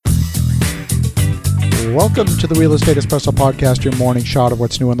Welcome to the Real Estate Espresso Podcast, your morning shot of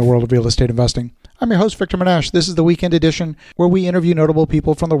what's new in the world of real estate investing. I'm your host, Victor Menashe. This is the weekend edition where we interview notable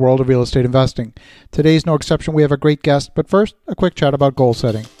people from the world of real estate investing. Today's no exception. We have a great guest, but first, a quick chat about goal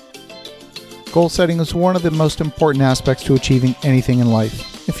setting. Goal setting is one of the most important aspects to achieving anything in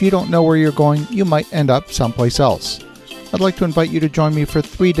life. If you don't know where you're going, you might end up someplace else. I'd like to invite you to join me for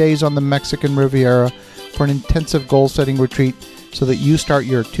 3 days on the Mexican Riviera for an intensive goal setting retreat so that you start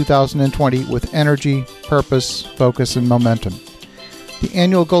your 2020 with energy, purpose, focus, and momentum. The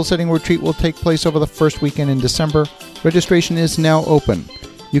annual goal-setting retreat will take place over the first weekend in December. Registration is now open.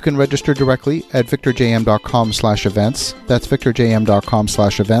 You can register directly at victorjm.com/events. That's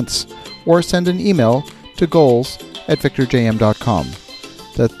victorjm.com/events. Or send an email to goals@victorjm.com.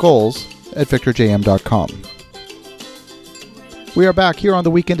 That's goals@victorjm.com. We are back here on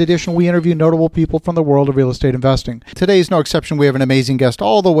the weekend edition. We interview notable people from the world of real estate investing. Today is no exception. We have an amazing guest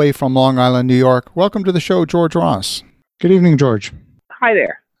all the way from Long Island, New York. Welcome to the show, George Ross. Good evening, George. Hi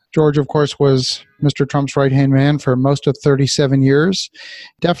there. George, of course, was Mr. Trump's right-hand man for most of 37 years.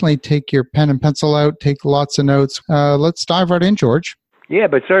 Definitely take your pen and pencil out, take lots of notes. Let's dive right in, George. Yeah,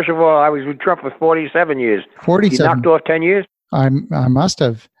 but first of all, I was with Trump for 47 years. 47. You knocked off 10 years? I must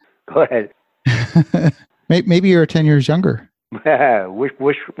have. Go ahead. Maybe you're 10 years younger.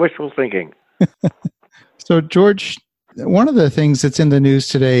 Wishful thinking. So, George, one of the things that's in the news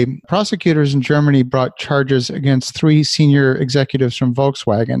today, prosecutors in Germany brought charges against 3 senior executives from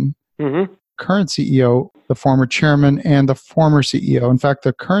Volkswagen, current CEO, the former chairman, and the former CEO. In fact,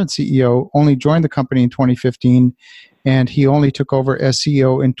 the current CEO only joined the company in 2015, and he only took over as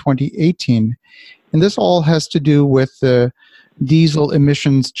CEO in 2018. And this all has to do with the diesel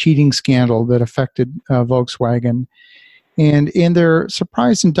emissions cheating scandal that affected Volkswagen. And in their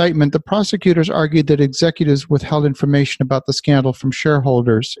surprise indictment, the prosecutors argued that executives withheld information about the scandal from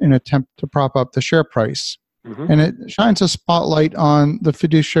shareholders in an attempt to prop up the share price. And it shines a spotlight on the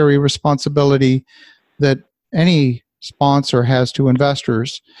fiduciary responsibility that any sponsor has to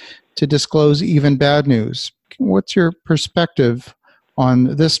investors to disclose even bad news. What's your perspective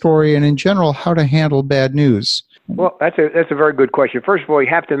on this story and in general how to handle bad news? Well, that's a very good question. First of all, you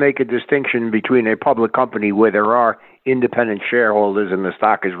have to make a distinction between a public company where there are independent shareholders and the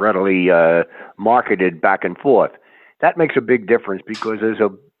stock is readily marketed back and forth. That makes a big difference because there's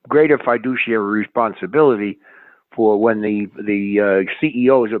a greater fiduciary responsibility for when the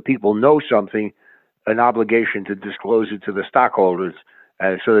CEOs or people know something, an obligation to disclose it to the stockholders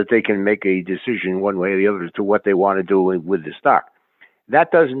so that they can make a decision one way or the other as to what they want to do with the stock. That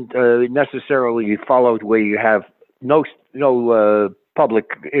doesn't necessarily follow where you have no public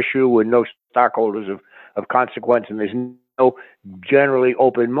issue and no stockholders of consequence, and there's no generally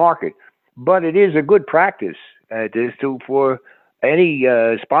open market. But it is a good practice for any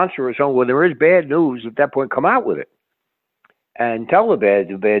sponsor or someone, when there is bad news, at that point, come out with it and tell the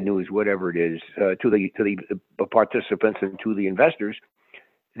bad news, whatever it is, to the participants and to the investors.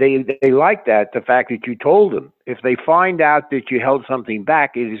 They like that, the fact that you told them. If they find out that you held something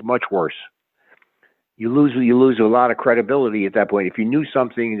back, it is much worse. You lose a lot of credibility at that point. If you knew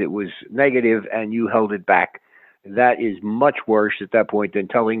something that was negative and you held it back, that is much worse at that point than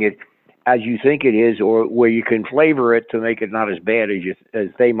telling it as you think it is, or where you can flavor it to make it not as bad as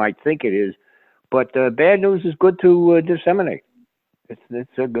they might think it is. But bad news is good to disseminate.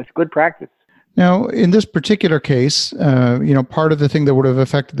 It's good practice. Now, in this particular case, part of the thing that would have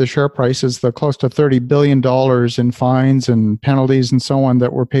affected the share price is the close to $30 billion in fines and penalties and so on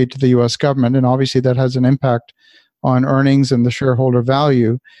that were paid to the U.S. government. And obviously that has an impact on earnings and the shareholder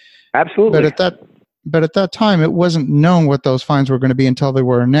value. Absolutely. But at that time, it wasn't known what those fines were going to be until they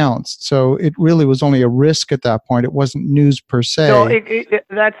were announced. So it really was only a risk at that point. It wasn't news per se. No,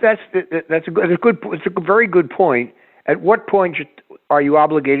 that's a very good point. At what point are you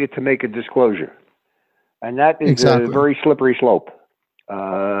obligated to make a disclosure? And that is a very slippery slope.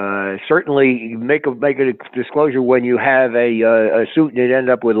 Certainly, make a disclosure when you have a suit and it end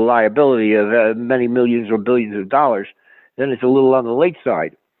up with a liability of many millions or billions of dollars. Then it's a little on the late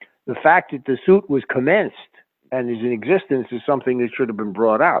side. The fact that the suit was commenced and is in existence is something that should have been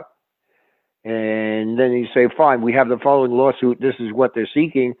brought out. And then you say, fine, we have the following lawsuit. This is what they're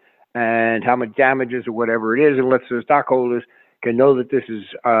seeking and how much damages or whatever it is, and let the stockholders can know that this is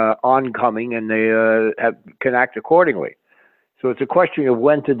oncoming and they can act accordingly. So it's a question of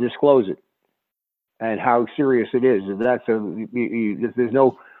when to disclose it and how serious it is. And there's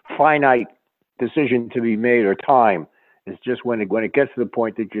no finite decision to be made or time. It's just when it gets to the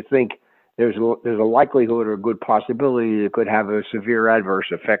point that you think there's a likelihood or a good possibility that it could have a severe adverse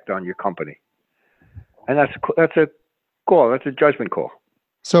effect on your company. And that's a call. That's a judgment call.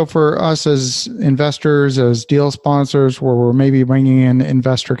 So for us as investors, as deal sponsors, where we're maybe bringing in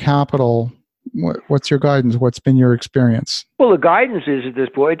investor capital, what's your guidance? What's been your experience? Well, the guidance is at this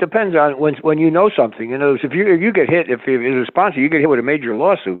point, it depends on when you know something. If you get hit, if as a sponsor, you get hit with a major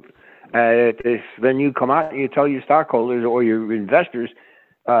lawsuit, then you come out and you tell your stockholders or your investors,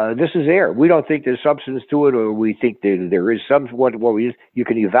 this is there. We don't think there's substance to it, or we think that there is some. You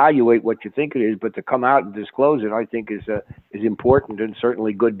can evaluate what you think it is, but to come out and disclose it, I think is important and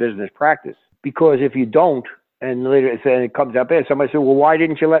certainly good business practice. Because if you don't, and later it comes up, and somebody says, "Well, why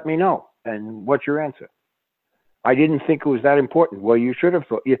didn't you let me know?" And what's your answer? I didn't think it was that important. Well, you should have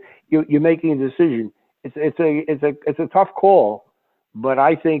thought. You're making a decision. It's a tough call, but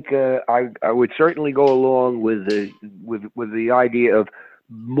I think I would certainly go along with the idea of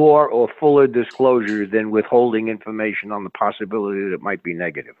more or fuller disclosure than withholding information on the possibility that it might be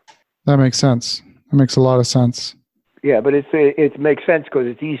negative. That makes sense. That makes a lot of sense. Yeah, but it makes sense because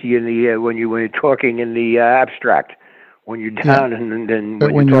it's easy in the when you're talking in the abstract. When you're down and then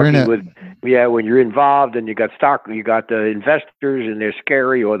when you're in it, when you're involved and you got the investors and they're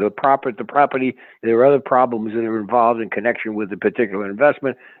scary, or the property, there are other problems that are involved in connection with the particular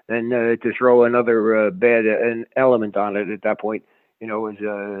investment. Then to throw another bad element on it at that point, is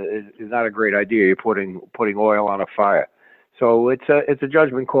not a great idea. You're putting oil on a fire. So it's a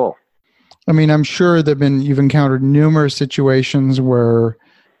judgment call. I mean, I'm sure you've encountered numerous situations where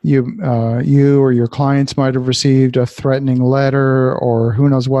you or your clients might have received a threatening letter or who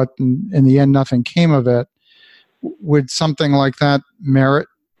knows what, and in the end, nothing came of it. Would something like that merit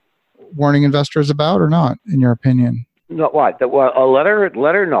warning investors about or not, in your opinion? No, what? A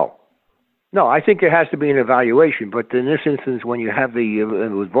letter? No. No, I think there has to be an evaluation, but in this instance, when you have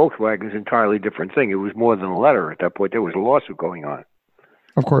with Volkswagen, it's an entirely different thing. It was more than a letter at that point. There was a lawsuit going on.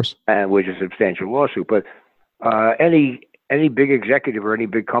 Of course. And which is a substantial lawsuit. But any big executive or any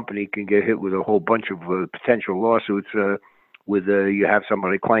big company can get hit with a whole bunch of potential lawsuits with you have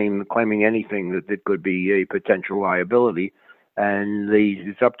somebody claiming anything that could be a potential liability. And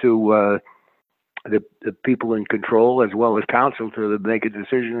it's up to the people in control as well as counsel to make a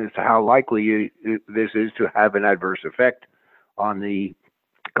decision as to how likely this is to have an adverse effect on the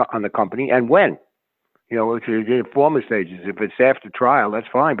company and when. It's in the former stages. If it's after trial, that's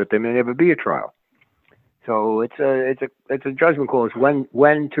fine, but there may never be a trial. So it's a judgment call. It's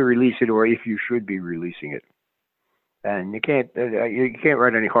when to release it or if you should be releasing it. And you can't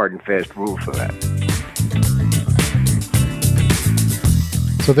write any hard and fast rules for that.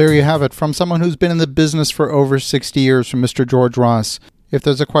 So there you have it, from someone who's been in the business for over 60 years, from Mr. George Ross. If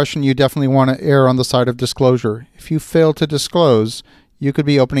there's a question, you definitely want to err on the side of disclosure. If you fail to disclose, you could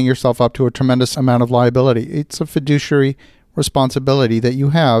be opening yourself up to a tremendous amount of liability. It's a fiduciary responsibility that you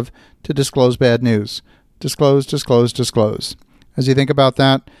have to disclose bad news. Disclose, disclose, disclose. As you think about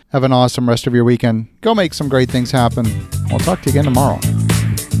that, have an awesome rest of your weekend. Go make some great things happen. We'll talk to you again tomorrow.